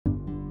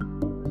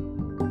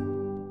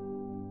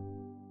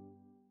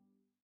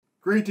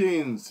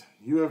Greetings!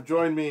 You have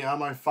joined me on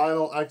my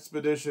final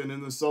expedition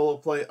in the solo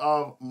play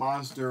of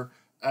Monster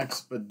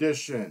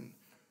Expedition.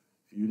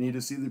 If you need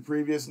to see the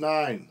previous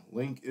 9,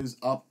 link is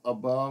up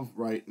above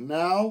right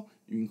now.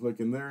 You can click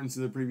in there and see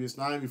the previous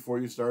 9 before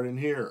you start in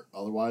here.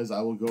 Otherwise,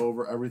 I will go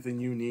over everything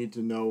you need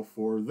to know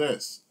for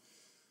this.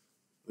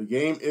 The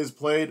game is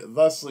played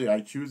thusly. I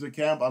choose a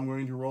camp, I'm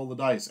going to roll the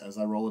dice. As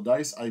I roll the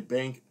dice, I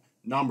bank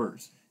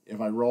numbers. If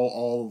I roll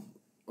all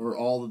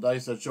the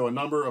dice that show a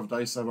number of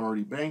dice I've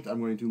already banked,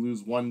 I'm going to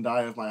lose 1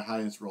 die of my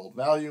highest rolled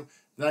value.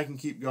 Then I can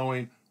keep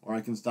going, or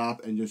I can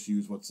stop and just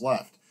use what's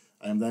left.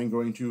 I am then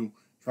going to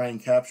try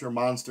and capture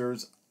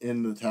monsters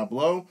in the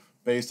tableau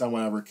based on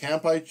whatever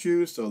camp I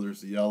choose. So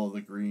there's the yellow,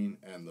 the green,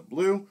 and the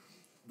blue.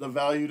 The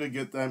value to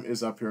get them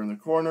is up here in the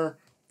corner.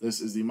 This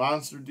is the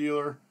monster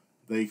dealer.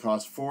 They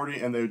cost 40,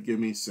 and they would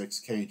give me 6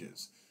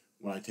 cages.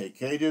 When I take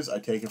cages, I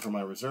take it from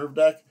my reserve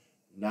deck,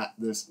 not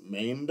this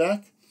main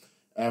deck.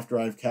 After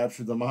I've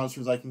captured the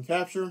monsters I can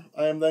capture,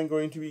 I am then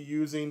going to be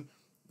using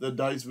the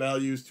dice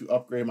values to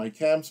upgrade my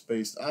camps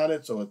based on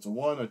it. So it's a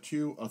 1, a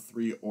 2, a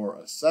 3, or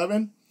a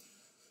 7.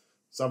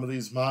 Some of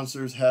these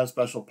monsters have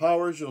special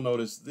powers. You'll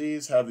notice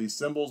these have these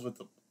symbols with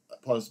the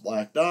plus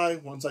black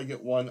die. Once I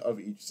get 1 of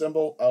each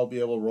symbol, I'll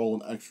be able to roll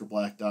an extra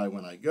black die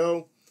when I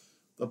go.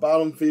 The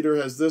bottom feeder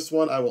has this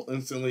one. I will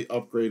instantly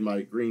upgrade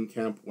my green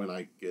camp when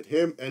I get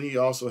him, and he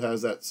also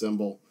has that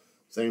symbol.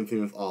 Same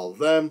thing with all of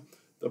them.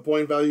 The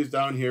point values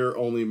down here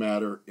only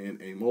matter in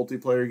a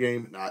multiplayer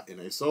game, not in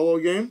a solo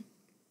game.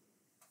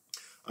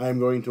 I am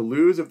going to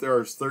lose if there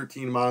are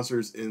 13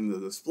 monsters in the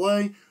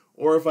display,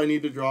 or if I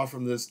need to draw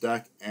from this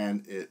deck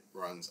and it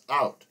runs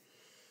out.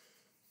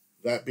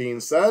 That being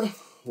said,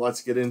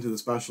 let's get into the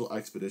special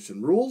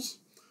expedition rules.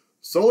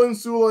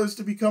 Sula is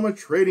to become a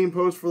trading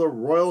post for the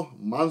Royal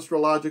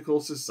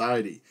Monstrological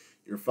Society.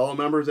 Your fellow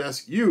members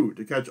ask you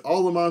to catch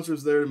all the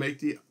monsters there to make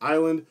the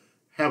island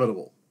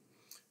habitable.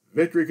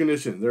 Victory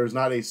condition. There is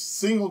not a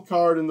single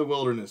card in the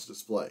wilderness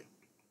display.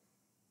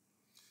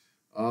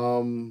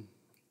 So,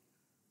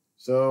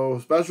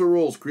 special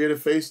rules. Create a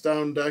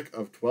face-down deck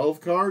of 12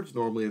 cards.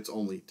 Normally it's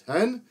only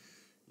 10.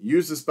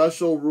 Use the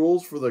special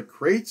rules for the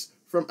crates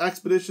from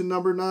Expedition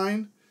number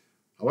 9.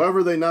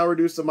 However, they now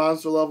reduce the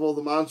monster level of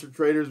the monster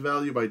trader's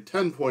value by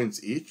 10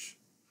 points each.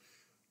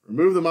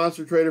 Remove the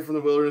monster trader from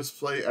the wilderness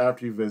display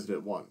after you visit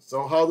it once.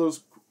 So how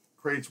those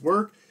crates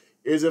work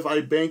is if I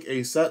bank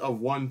a set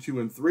of 1, 2,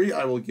 and 3,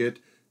 I will get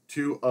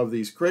 2 of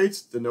these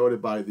crates, denoted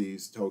by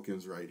these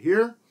tokens right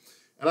here.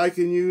 And I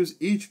can use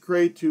each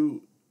crate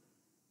to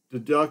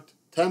deduct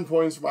 10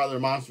 points from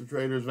either monster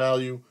trader's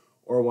value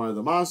or one of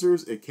the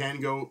monsters. It can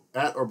go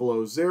at or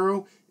below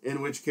 0,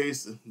 in which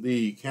case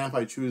the camp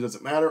I choose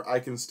doesn't matter.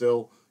 I can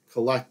still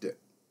collect it.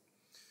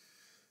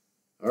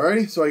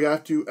 Alrighty, so I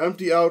got to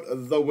empty out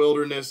the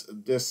wilderness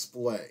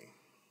display,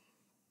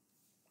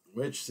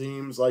 which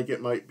seems like it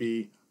might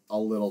be a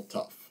little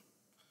tough,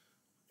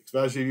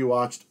 especially if you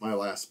watched my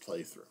last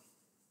playthrough.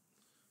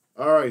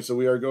 Alright, so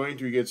we are going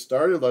to get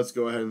started. Let's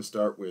go ahead and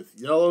start with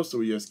yellow. So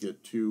we just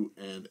get 2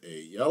 and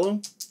a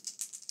yellow.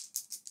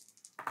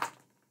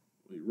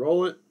 We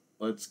roll it.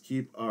 Let's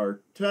keep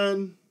our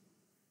 10.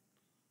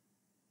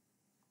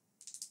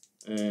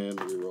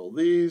 And re-roll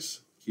these.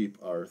 Keep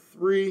our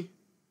 3.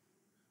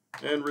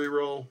 And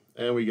re-roll.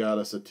 And we got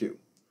us a 2.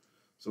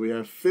 So we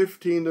have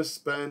 15 to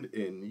spend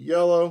in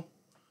yellow.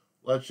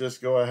 Let's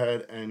just go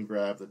ahead and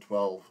grab the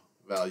 12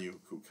 value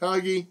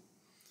Kukagi.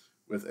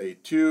 With a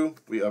 2,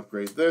 we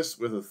upgrade this.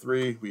 With a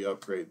 3, we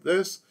upgrade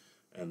this.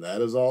 And that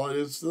is all it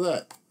is to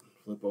that.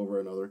 Flip over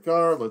another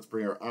card. Let's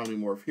bring our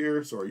Omnimorph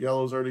here so our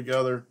yellows are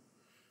together.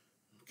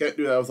 Can't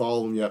do that with all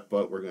of them yet,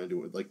 but we're going to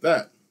do it like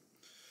that.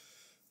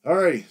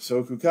 Alrighty,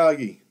 so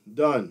Kukagi,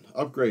 done.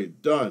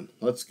 Upgrade, done.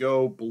 Let's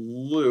go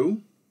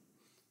blue,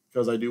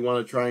 because I do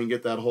want to try and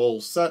get that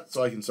whole set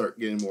so I can start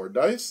getting more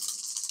dice.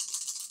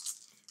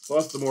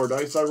 Plus, the more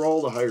dice I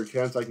roll, the higher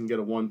chance I can get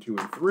a 1, 2,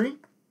 and 3.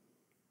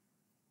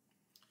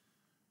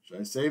 Should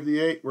I save the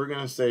 8? We're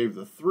going to save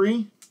the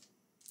 3.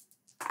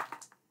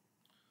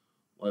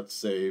 Let's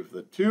save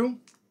the 2.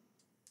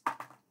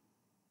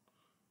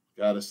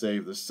 Got to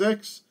save the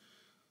 6.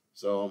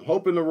 So I'm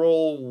hoping to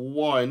roll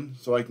 1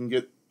 so I can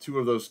get 2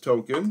 of those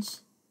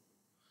tokens.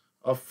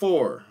 A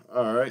 4.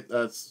 Alright,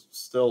 that's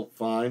still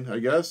fine, I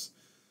guess.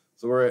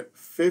 So we're at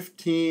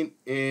 15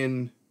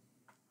 in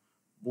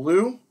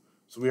blue.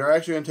 So we are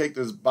actually going to take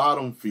this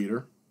bottom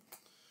feeder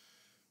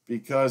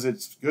because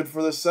it's good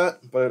for the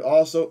set, but it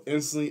also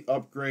instantly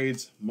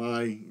upgrades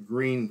my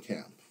green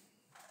camp.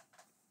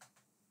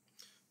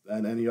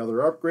 Then any other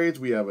upgrades,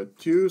 we have a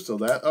 2, so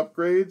that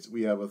upgrades.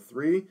 We have a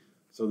 3,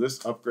 so this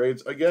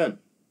upgrades again.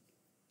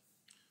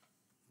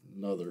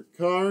 Another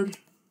card.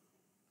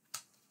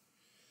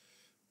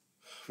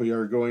 We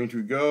are going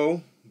to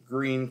go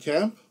green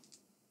camp,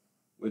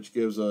 which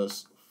gives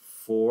us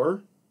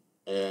 4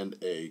 and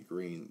a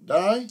green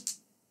die.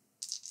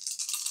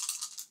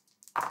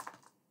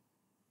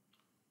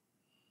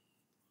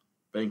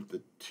 Bank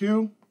the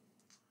 2,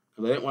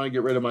 because I didn't want to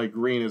get rid of my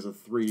green as a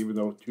 3, even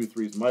though 2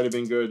 3s might have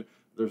been good.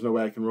 There's no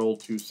way I can roll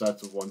 2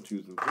 sets of 1,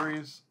 2s, and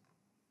 3s.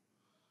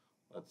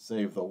 Let's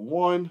save the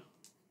 1.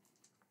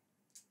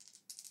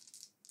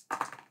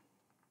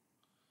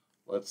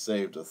 Let's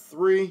save the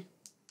 3.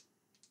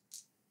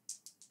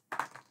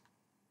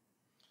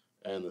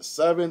 And the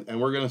 7. And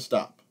we're going to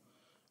stop.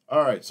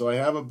 All right, so I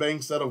have a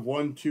bank set of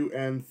 1, 2,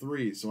 and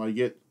 3. So I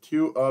get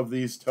 2 of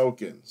these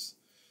tokens.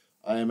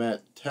 I am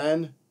at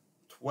 10,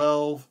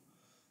 12,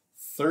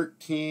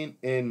 13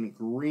 in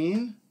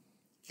green.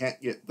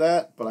 Can't get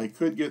that, but I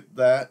could get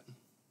that.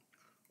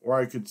 Or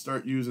I could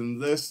start using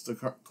this to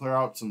clear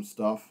out some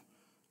stuff.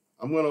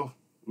 I'm going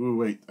to... Ooh,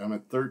 wait. I'm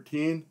at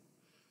 13.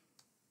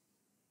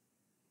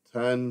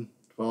 10,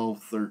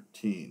 12,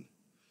 13.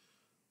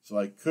 So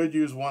I could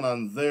use one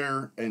on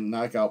there and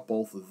knock out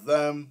both of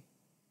them.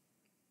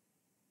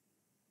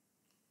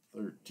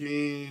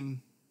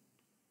 13.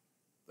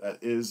 That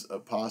is a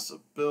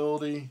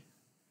possibility.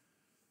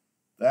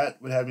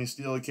 That would have me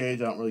steal a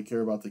cage. I don't really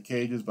care about the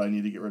cages, but I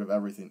need to get rid of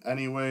everything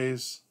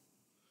anyways.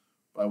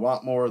 But I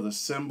want more of the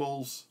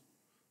symbols.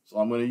 So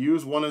I'm going to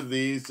use one of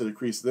these to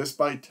decrease this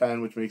by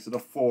 10, which makes it a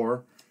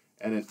 4.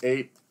 And an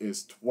 8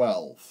 is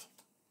 12.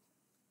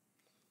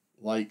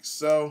 Like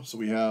so. So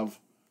we have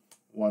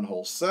one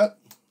whole set.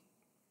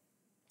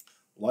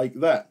 Like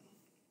that.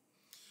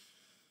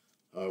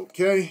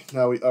 Okay,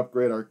 now we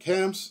upgrade our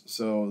camps.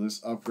 So this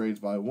upgrades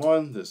by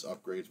 1, this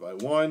upgrades by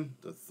 1,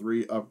 the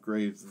 3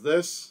 upgrades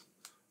this,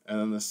 and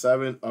then the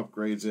 7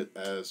 upgrades it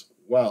as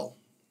well.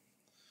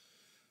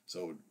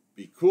 So it would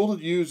be cool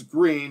to use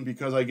green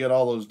because I get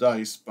all those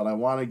dice, but I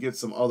want to get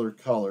some other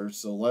colors.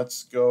 So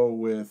let's go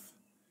with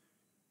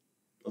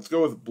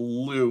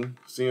blue,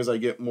 seeing as I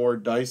get more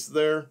dice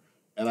there,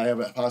 and I have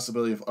a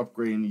possibility of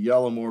upgrading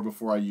yellow more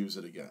before I use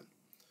it again.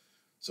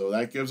 So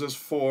that gives us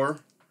 4.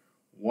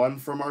 1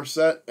 from our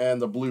set,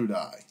 and the blue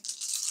die.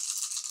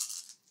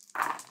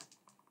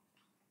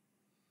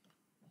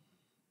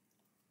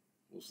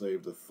 We'll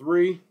save the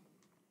 3.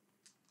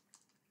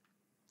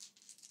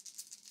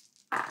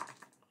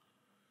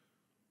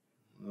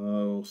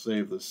 We'll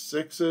save the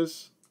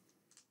 6s.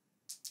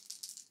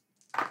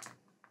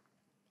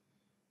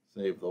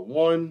 Save the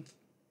 1.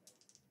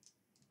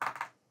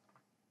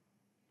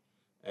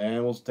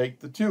 And we'll take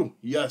the 2.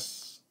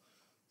 Yes.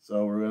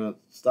 So we're going to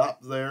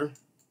stop there.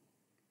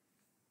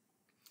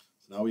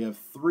 Now we have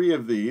 3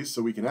 of these,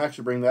 so we can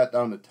actually bring that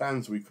down to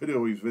 10, so we could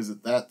always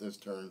visit that this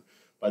turn.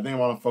 But I think I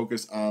want to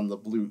focus on the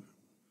blue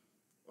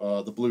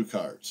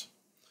cards.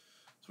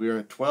 So we are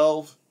at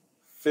 12,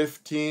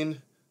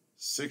 15,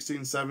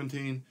 16,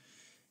 17,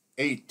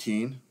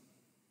 18.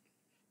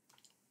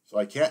 So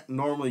I can't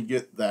normally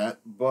get that,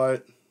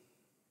 but...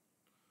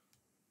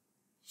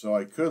 So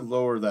I could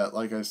lower that,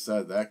 like I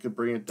said. That could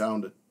bring it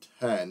down to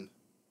 10.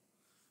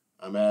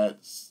 I'm at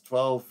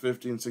 12,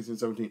 15, 16,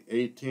 17,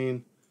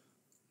 18.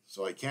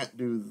 So I can't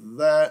do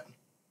that.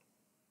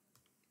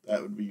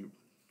 That would be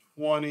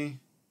 20.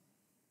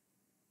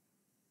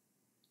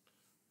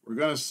 We're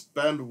going to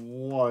spend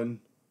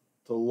 1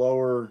 to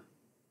lower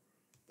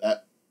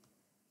that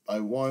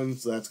by 1.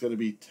 So that's going to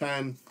be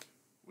 10,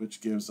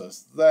 which gives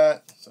us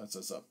that. Sets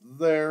us up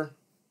there.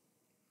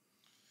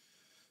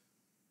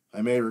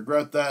 I may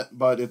regret that,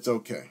 but it's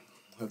okay.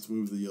 Let's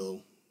move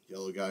the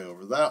yellow guy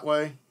over that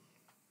way.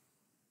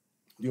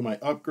 Do my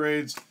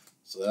upgrades.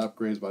 So that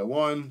upgrades by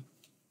 1.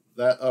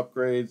 That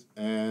upgrades,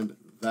 and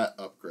that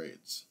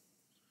upgrades.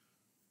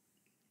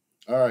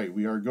 Alright,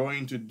 we are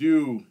going to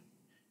do...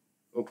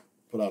 Oh,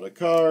 put out a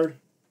card.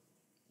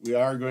 We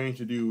are going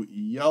to do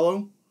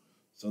yellow.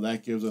 So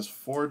that gives us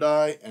 4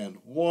 die and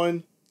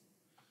 1.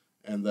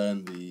 And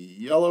then the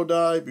yellow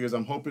die, because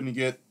I'm hoping to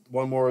get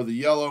 1 more of the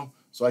yellow,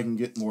 so I can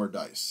get more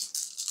dice.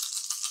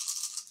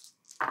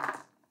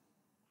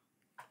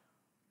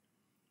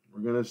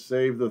 We're going to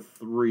save the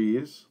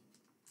 3s.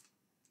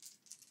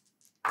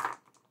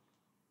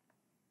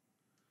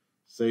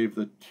 Save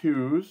the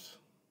 2s.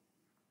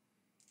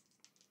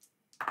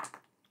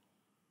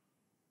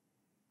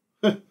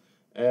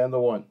 And the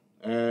 1.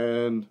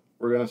 And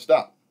we're going to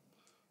stop.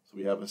 So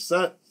we have a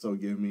set. So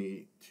give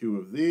me 2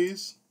 of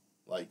these.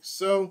 Like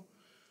so.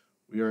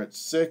 We are at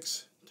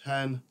 6,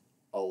 10,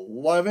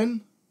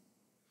 11.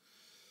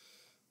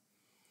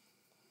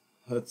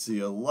 Let's see,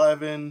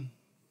 11.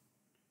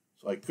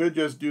 So I could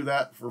just do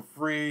that for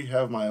free.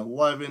 Have my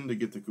 11 to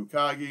get the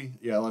Kukagi.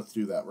 Yeah, let's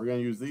do that. We're going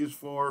to use these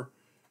 4.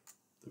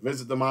 To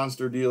visit the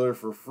monster dealer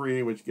for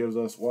free, which gives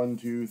us 1,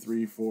 2,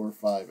 3, 4,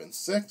 5, and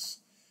 6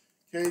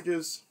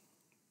 cages.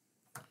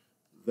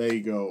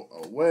 They go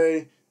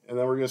away. And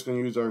then we're just going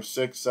to use our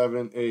 6,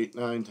 7, 8,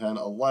 9, 10,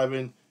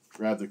 11.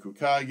 Grab the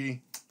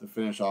Kukagi to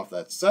finish off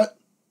that set.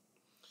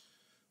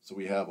 So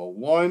we have a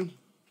 1.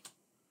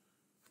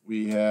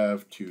 We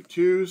have 2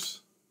 2s.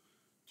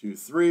 2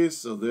 3s.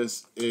 So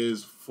this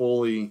is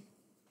fully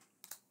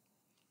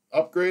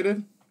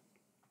upgraded.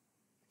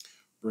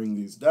 Bring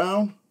these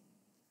down.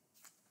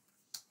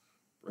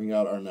 Bring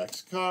out our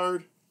next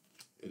card.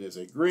 It is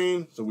a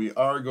green, so we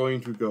are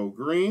going to go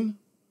green.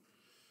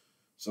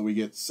 So we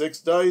get 6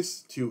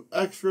 dice, 2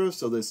 extra,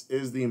 so this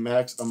is the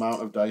max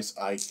amount of dice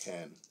I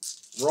can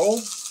roll.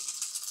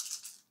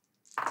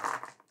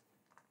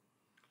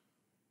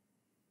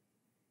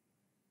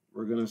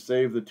 We're going to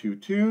save the 2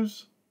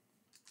 2s.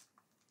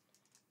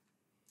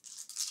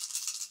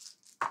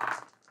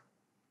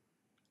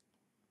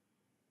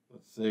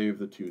 Let's save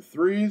the 2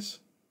 3s.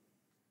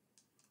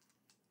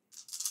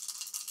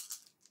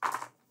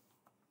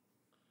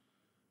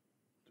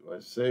 Do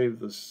I save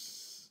the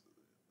 6?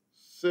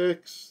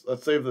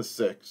 Let's save the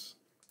 6.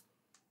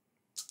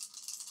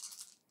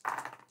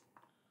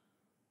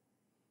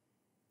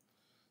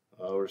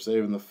 We're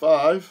saving the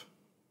 5.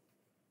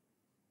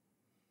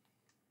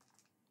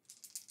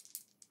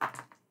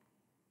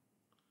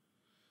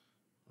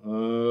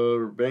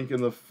 We're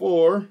banking the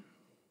 4.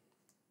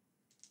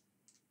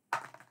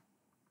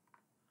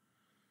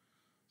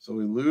 So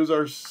we lose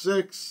our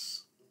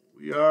 6.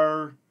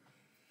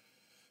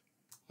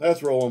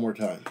 Let's roll one more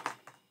time.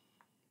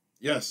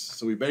 Yes,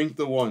 so we banked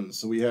the 1.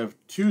 So we have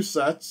 2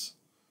 sets.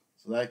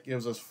 So that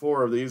gives us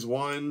 4 of these.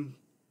 1,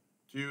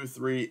 2,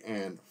 3,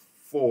 and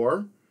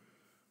 4.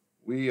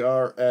 We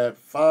are at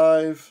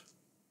 5,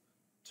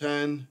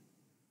 10,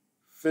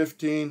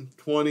 15,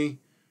 20,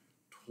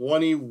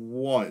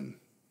 21.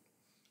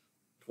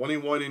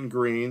 21 in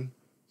green.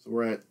 So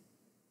we're at,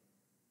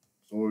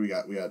 so what we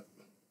got? We got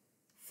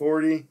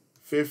 40,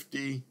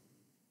 50,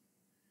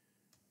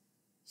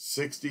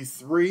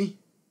 63.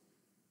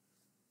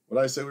 What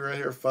did I say we were at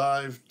here?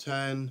 5,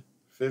 10,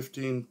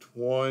 15,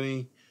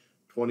 20,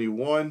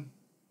 21.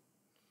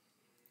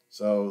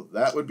 So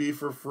that would be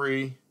for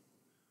free.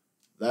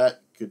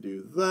 That could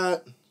do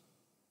that.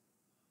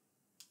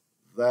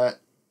 That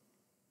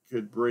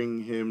could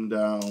bring him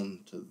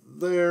down to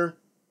there.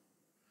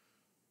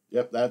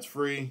 Yep, that's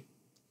free.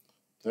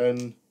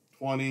 10,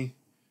 20,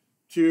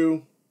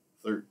 2,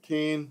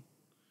 13,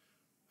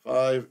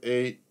 5,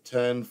 8,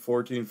 10,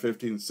 14,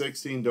 15,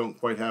 16. Don't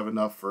quite have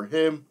enough for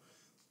him.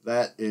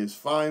 That is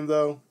fine,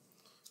 though.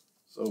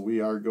 So we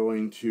are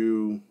going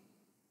to...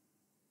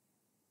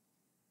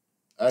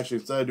 Actually,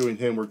 instead of doing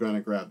him, we're going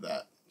to grab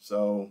that.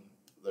 So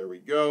there we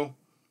go.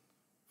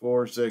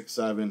 4, 6,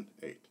 7,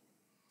 8.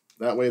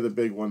 That way the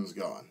big one's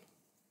gone.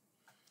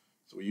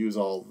 So we use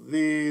all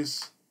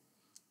these.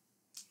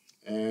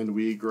 And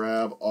we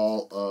grab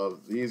all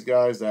of these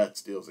guys. That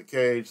steals a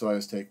cage, so I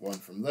just take one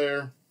from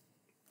there.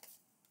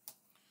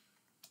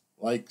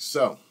 Like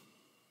so.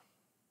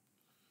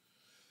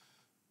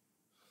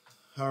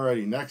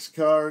 Alrighty, next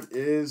card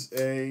is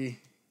a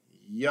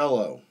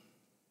yellow.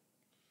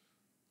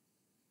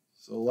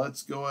 So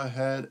let's go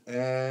ahead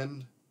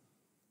and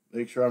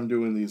make sure I'm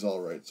doing these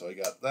all right. So I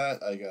got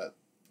that, I got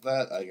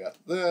that, I got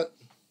that.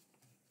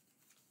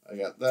 I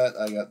got that,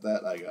 I got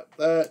that, I got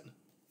that.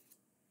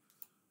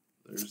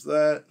 There's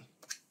that.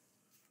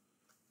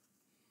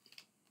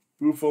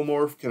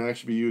 Bufomorph can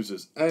actually be used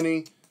as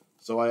any,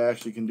 so I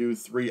actually can do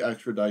 3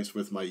 extra dice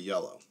with my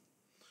yellow.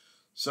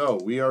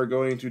 So we are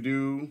going to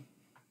do,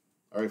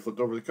 alright, flipped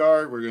over the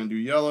card, we're going to do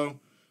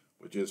yellow,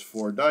 which is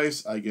 4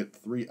 dice. I get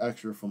 3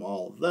 extra from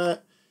all of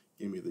that.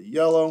 Give me the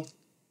yellow.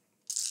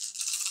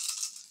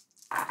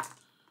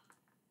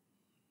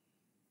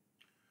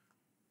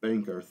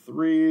 Bank our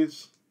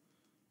 3s.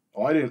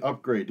 Oh, I didn't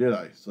upgrade, did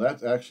I? So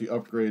that's actually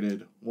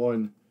upgraded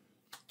 1,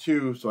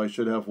 2, so I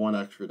should have 1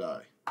 extra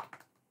die.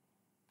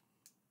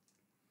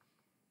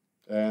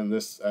 And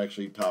this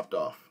actually topped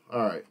off.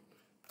 Alright.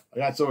 I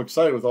got so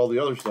excited with all the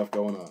other stuff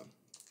going on.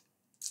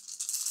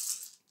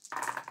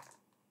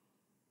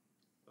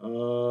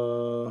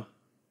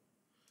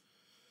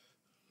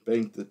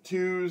 Bank the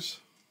 2s.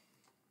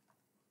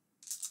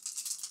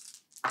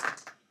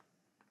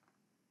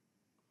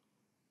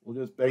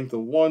 We'll just bank the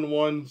 1,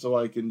 1 so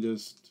I can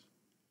just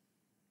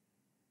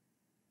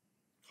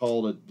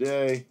call it a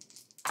day.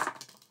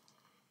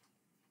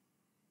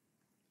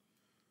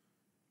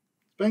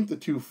 Bank the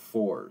 2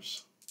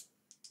 4s.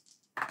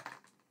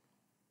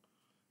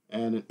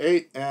 And an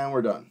 8, and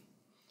we're done.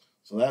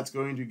 So that's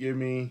going to give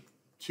me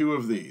 2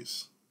 of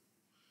these.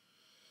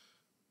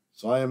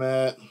 So I am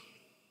at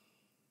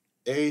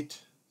 8,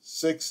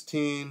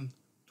 16,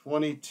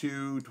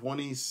 22,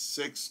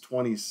 26,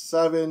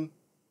 27,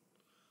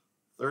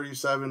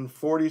 37,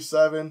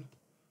 47.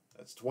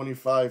 That's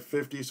 25,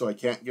 50, so I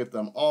can't get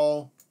them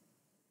all.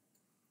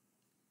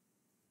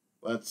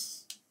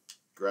 Let's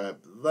grab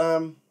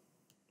them.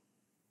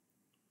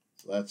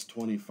 So that's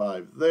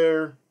 25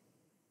 there.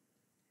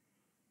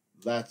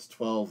 That's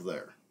 12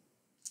 there.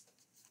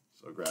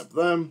 So grab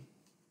them.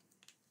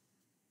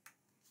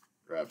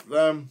 Grab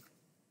them.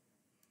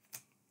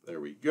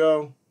 There we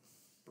go.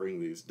 Bring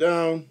these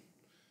down.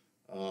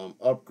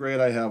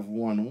 Upgrade, I have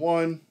 1,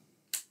 1.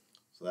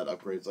 So that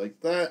upgrades like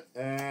that.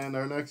 And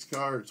our next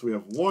card, so we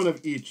have 1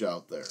 of each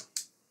out there.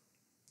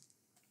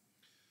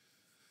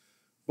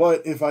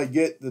 But if I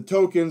get the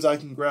tokens, I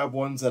can grab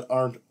ones that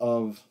aren't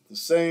of the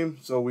same.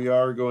 So we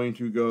are going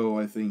to go,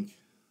 I think,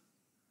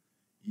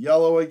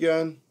 yellow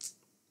again.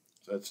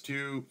 So that's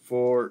 2,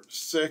 4,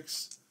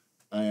 6.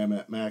 I am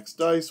at max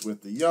dice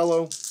with the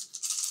yellow.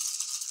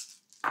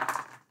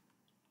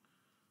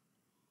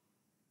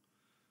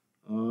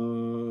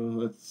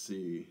 Let's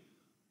see.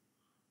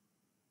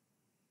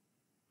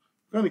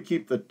 I'm going to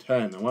keep the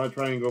 10. I want to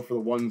try and go for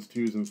the 1s,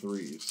 2s, and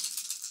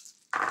 3s.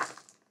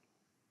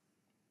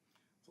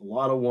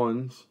 lot of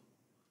ones.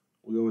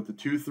 We'll go with the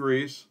 2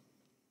 3s.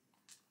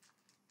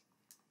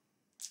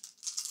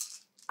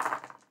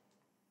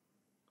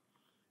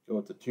 Go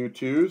with the 2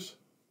 2s.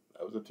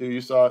 That was a 2,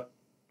 you saw it.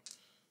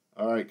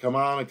 All right, come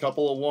on, a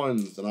couple of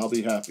 1s, and I'll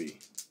be happy.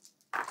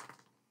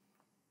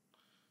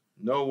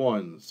 No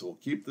 1s, so we'll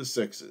keep the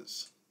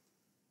 6s.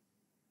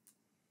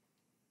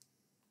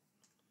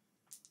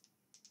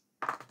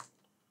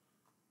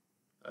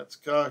 That's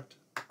cocked.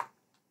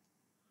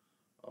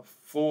 A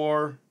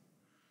 4.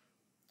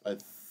 I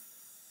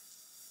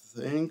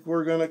think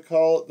we're going to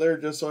call it there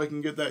just so I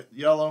can get that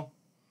yellow.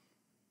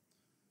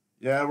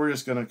 Yeah, we're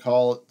just going to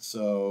call it,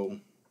 so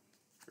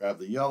grab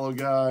the yellow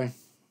guy.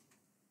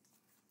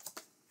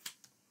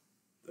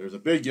 There's a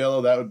big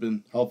yellow. That would have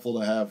been helpful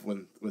to have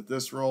with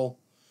this roll.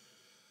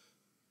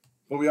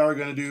 But we are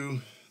going to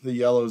do the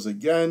yellows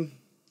again.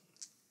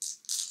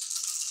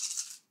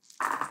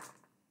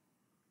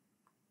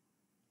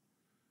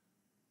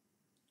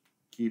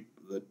 Keep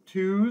the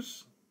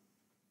 2s.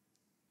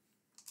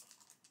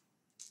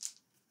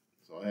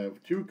 So I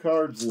have 2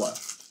 cards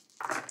left.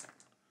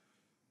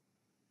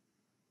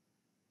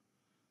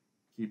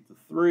 Keep the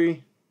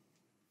 3.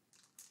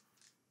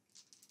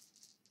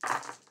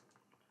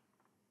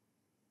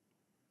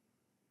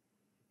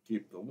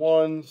 Keep the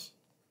 1s.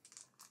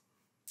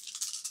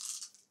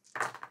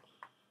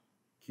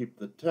 Keep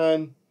the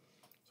 10.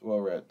 So while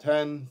we're at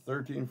 10,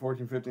 13,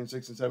 14, 15,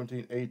 16,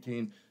 17,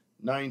 18,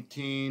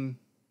 19,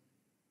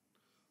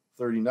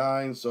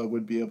 39. So I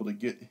would be able to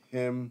get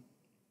him.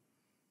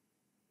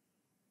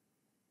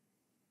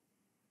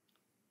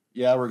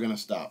 Yeah, we're going to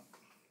stop.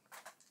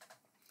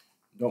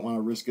 Don't want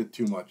to risk it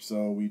too much.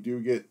 So we do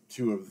get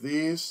 2 of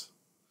these.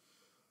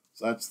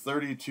 So that's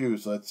 32.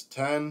 So that's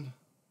 10,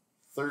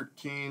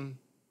 13,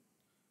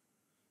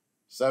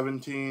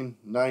 17,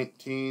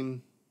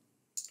 19,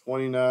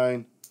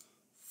 29,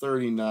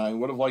 39.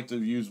 Would have liked to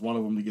have used one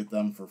of them to get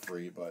them for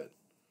free, but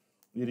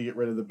need to get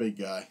rid of the big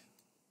guy.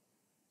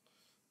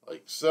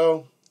 Like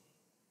so.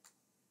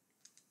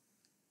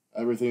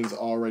 Everything's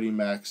already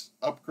maxed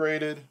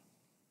upgraded.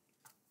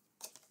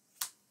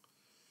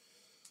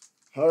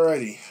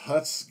 Alrighty,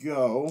 let's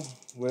go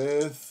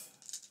with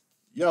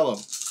yellow.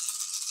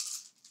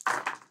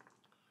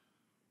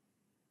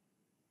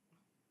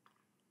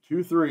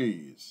 2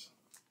 3s.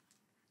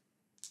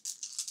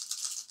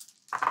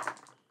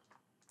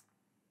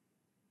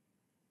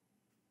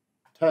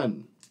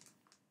 10.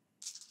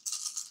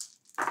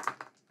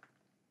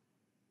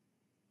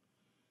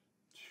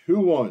 2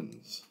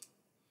 1s.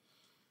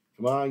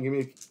 Come on, give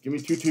me 2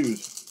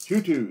 2s.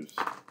 2 2s.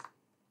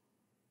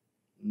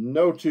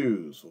 No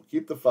 2s. We'll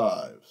keep the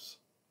 5s.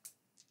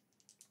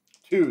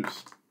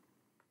 2s.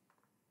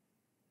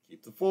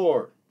 Keep the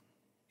 4.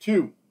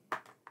 2.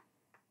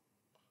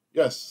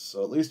 Yes,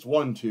 so at least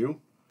 1 2.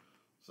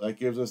 So that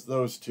gives us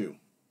those 2.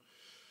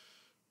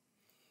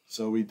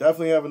 So we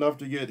definitely have enough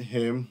to get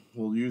him.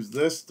 We'll use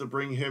this to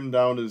bring him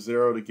down to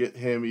 0 to get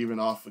him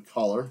even off the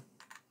color.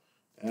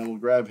 And we'll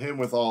grab him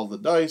with all the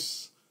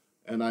dice.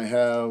 And I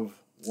have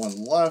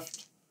 1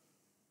 left.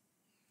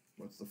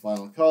 What's the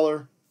final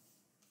color?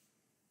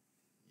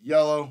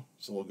 Yellow.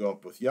 So we'll go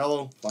up with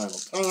yellow. Final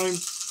time.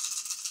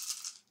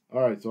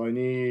 Alright, so I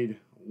need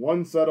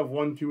 1 set of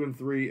 1, 2, and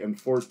 3, and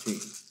 14.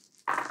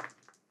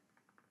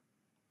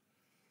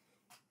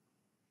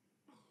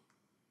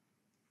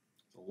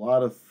 A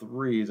lot of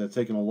 3s. I've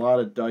taken a lot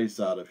of dice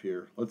out of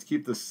here. Let's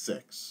keep the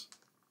 6.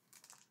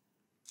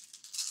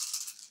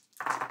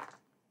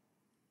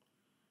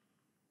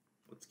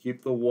 Let's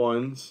keep the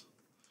 1s.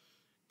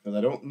 Because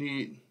I don't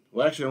need...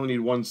 Well, actually, I only need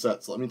 1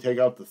 set. So let me take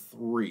out the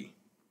 3.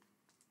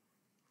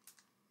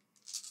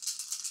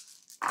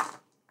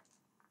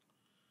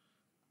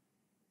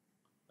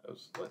 That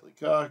was slightly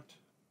cocked.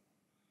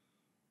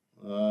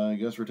 I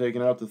guess we're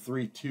taking out the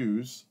 3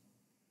 2s.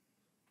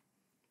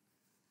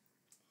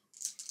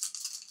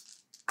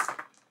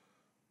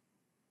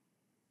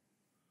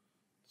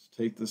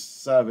 Take the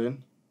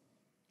 7.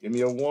 Give me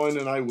a 1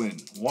 and I win.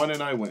 1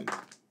 and I win.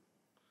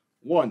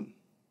 1.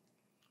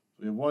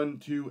 We have 1,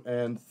 2,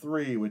 and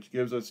 3, which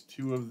gives us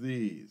 2 of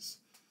these.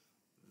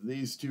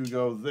 These 2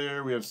 go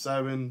there. We have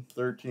 7,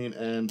 13,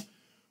 and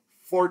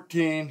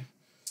 14.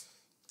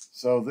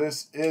 So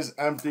this is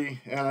empty,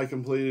 and I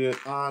completed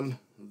it on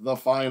the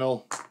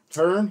final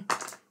turn.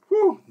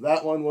 Whew,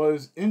 that one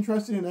was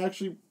interesting and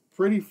actually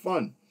pretty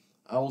fun.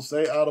 I will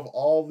say out of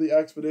all the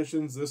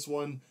expeditions, this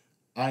one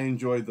I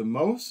enjoyed the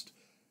most.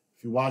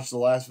 If you watched the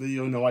last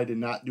video, no, I did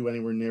not do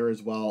anywhere near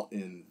as well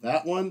in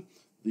that one.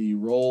 The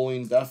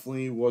rolling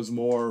definitely was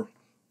more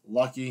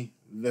lucky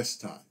this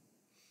time.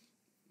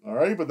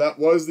 Alright, but that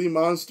was the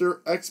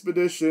Monster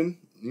Expedition,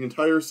 the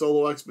entire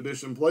solo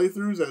expedition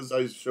playthroughs, as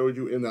I showed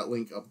you in that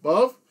link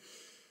above.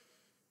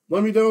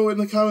 Let me know in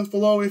the comments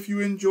below if you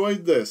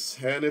enjoyed this,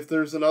 and if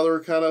there's another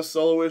kind of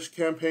solo-ish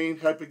campaign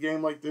type of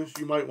game like this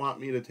you might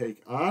want me to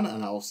take on,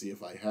 and I'll see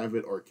if I have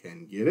it or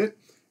can get it,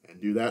 and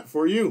do that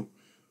for you.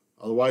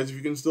 Otherwise, if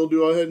you can still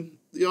do ahead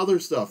the other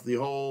stuff, the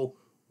whole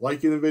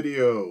liking the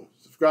video,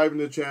 subscribing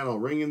to the channel,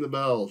 ringing the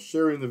bell,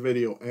 sharing the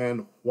video,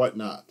 and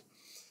whatnot.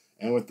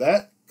 And with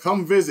that,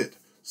 come visit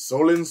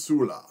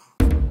Solinsula.